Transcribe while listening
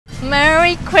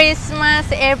Merry Christmas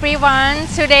everyone!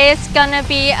 Today's gonna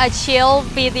be a chill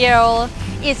video.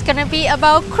 It's gonna be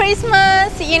about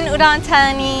Christmas in Udon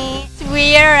Thani.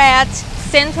 We're at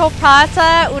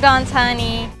CentralPlaza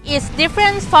Udonthani. It's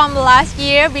different from last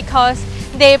year because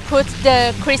they put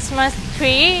the Christmas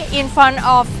tree in front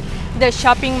of the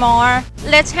shopping mall.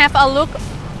 Let's have a look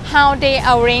how they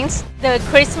arrange the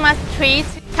Christmas trees.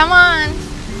 Come on!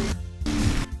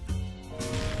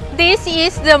 This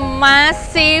is the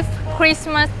massive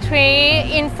Christmas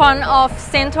tree in front of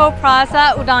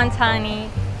CentralPlaza Udonthani.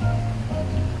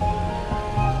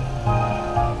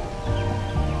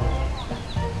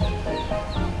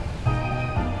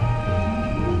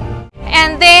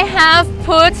 And they have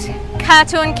put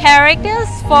cartoon characters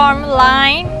from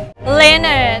Line,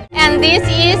 Leonard, and this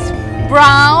is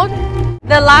Brown.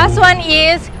 The last one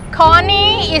is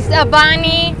Connie, is a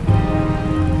bunny.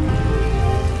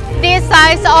 This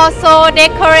side is also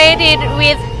decorated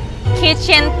with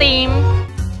kitchen theme.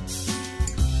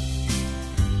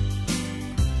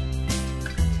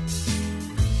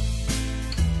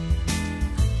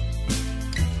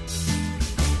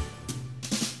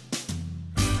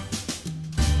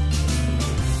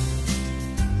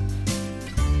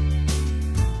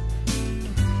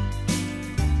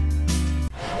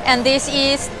 And this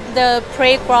is the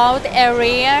playground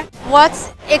area.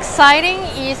 What's exciting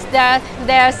is that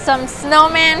there's some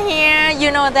snowman here.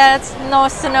 You know that no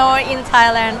snow in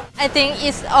Thailand. I think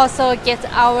it also gets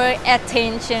our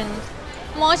attention.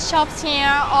 Most shops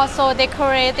here also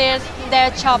decorated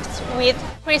their shops with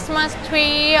Christmas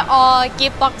tree or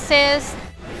gift boxes.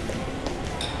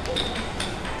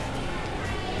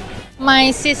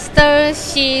 My sister,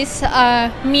 she's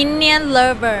a minion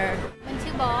lover. มัน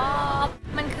ชื่อบ๊อบ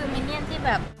มันคือมินเนี่ยนที่แ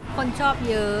บบคนชอบ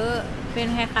เยอะเป็น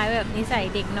คล้ายๆแบบนิสัย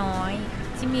เด็กน้อย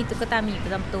ที่มีตุ๊กตาหมีปร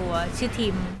ะจำตัวชื่อทิ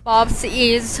ม Bob's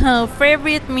is her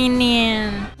favorite minion.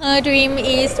 Her dream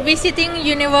is visiting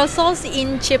Universals in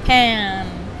Japan.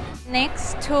 Next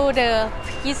to the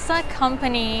pizza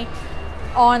company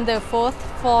on the 4th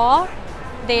floor,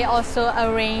 they also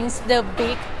arrange the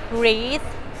big wreath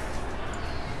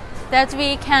that we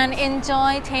can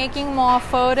enjoy taking more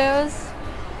photos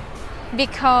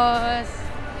because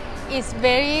it's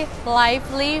very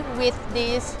lively with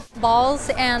these balls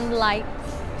and lights.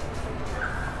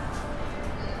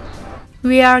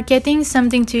 We are getting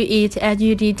something to eat at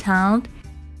UD Town.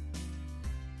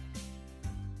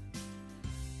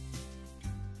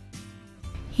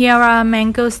 Here are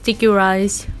mango sticky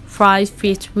rice, fried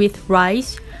fish with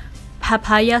rice.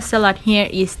 Papaya salad here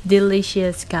is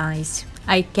delicious, guys.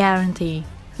 I guarantee.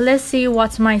 Let's see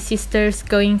what my sister's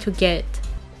going to get.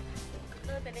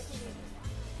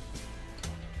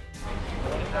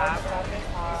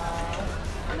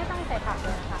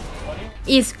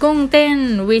 It's gung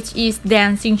ten, which is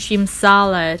dancing shrimp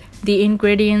salad. The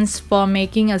ingredients for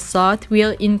making a sauce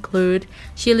will include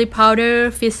chili powder,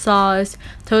 fish sauce,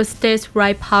 toasted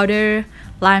rice powder,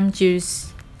 lime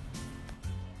juice.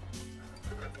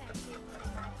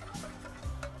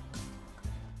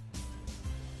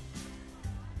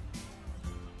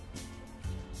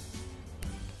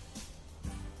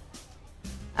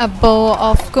 A bowl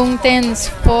of gung tens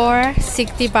for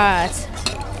 60 baht.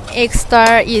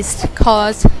 Extra is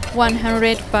cost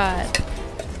 100 baht.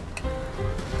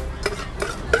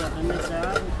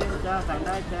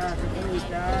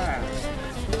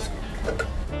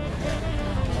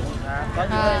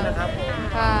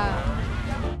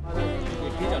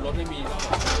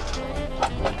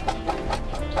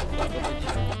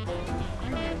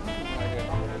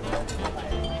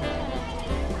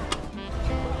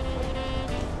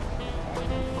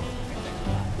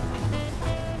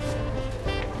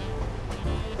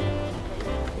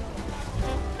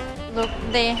 Look,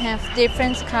 they have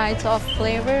different kinds of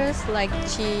flavors like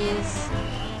cheese,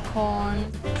 corn,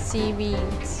 seaweed,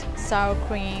 sour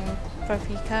cream,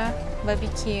 paprika,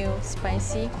 barbecue,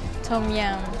 spicy, tom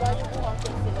yum,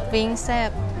 wing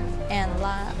sap, and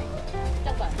lab.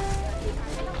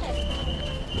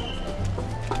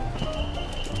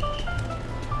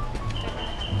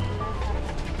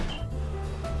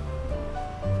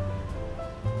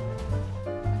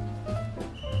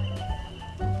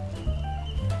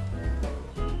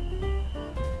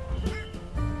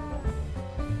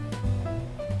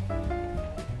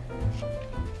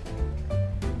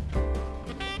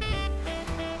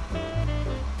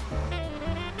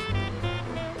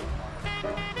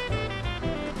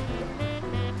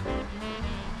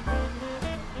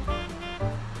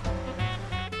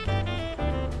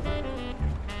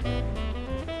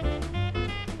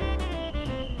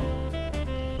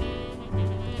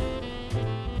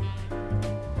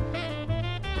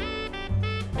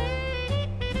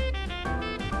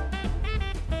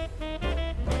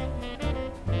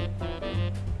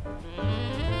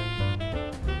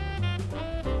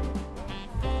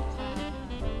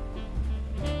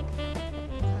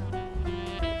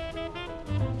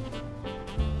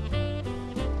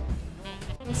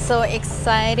 so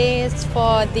excited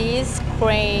for this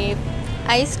crepe,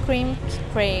 ice cream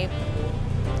crepe.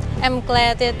 I'm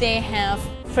glad that they have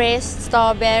fresh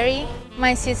strawberry.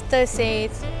 My sister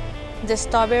said the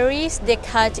strawberries, they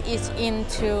cut it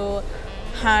into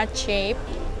heart shape.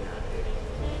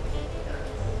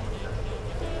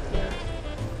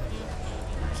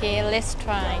 Okay, let's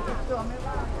try.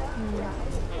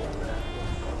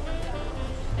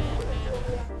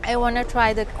 I want to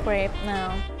try the crepe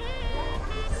now.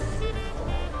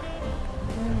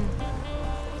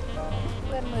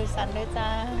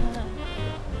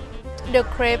 The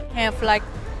crepe have like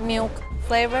milk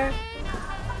flavor.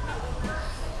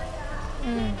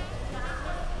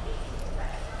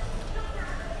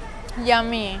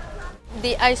 Yummy.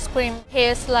 The ice cream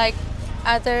tastes like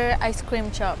other ice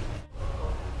cream shop.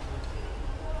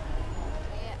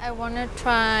 I want to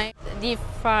try deep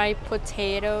fried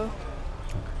potato.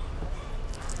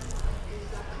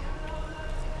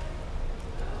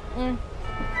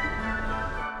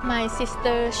 My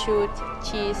sister shoot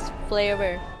cheese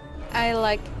flavor. I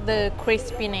like the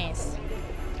crispiness.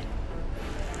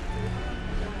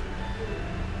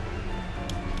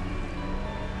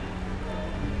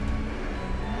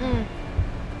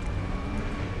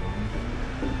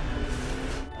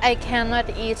 I cannot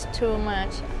eat too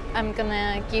much. I'm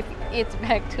gonna give it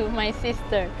back to my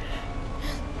sister.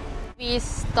 We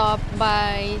stopped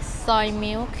by soy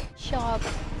milk shop.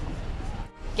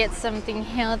 Get something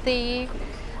healthy.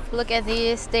 Look at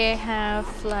this, they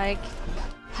have like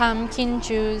pumpkin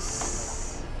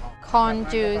juice, corn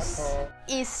juice.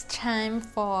 It's time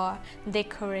for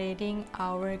decorating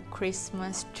our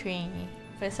Christmas tree.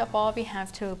 First of all, we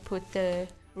have to put the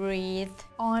wreath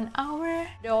on our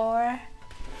door.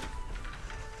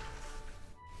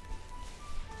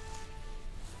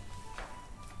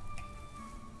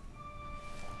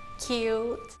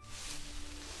 Cute.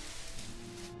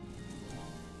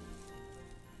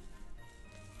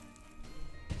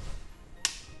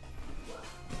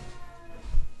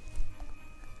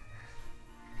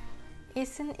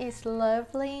 Isn't it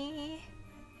lovely?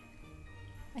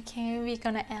 Okay, we're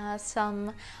gonna add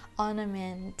some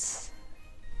ornaments.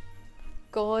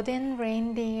 Golden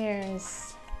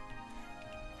reindeers.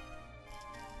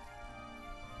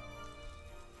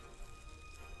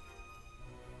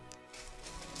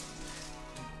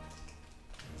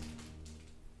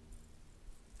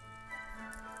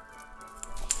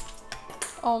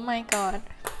 Oh my god.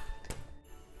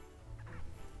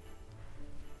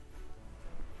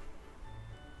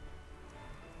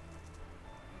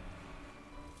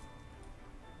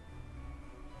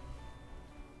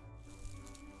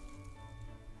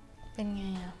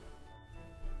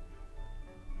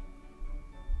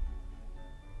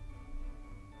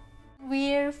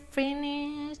 We're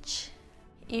finished.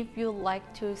 If you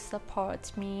like to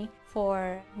support me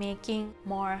for making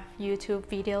more YouTube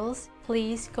videos,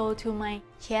 please go to my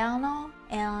channel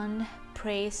and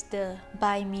press the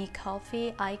buy me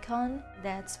coffee icon.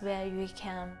 That's where you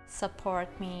can support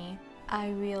me. I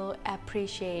will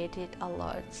appreciate it a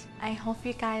lot. I hope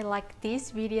you guys like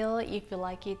this video. If you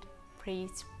like it,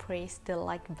 please press the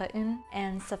like button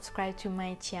and subscribe to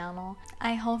my channel.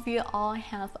 I hope you all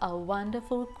have a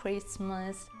wonderful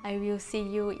Christmas. I will see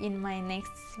you in my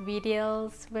next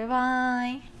videos. Bye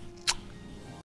bye.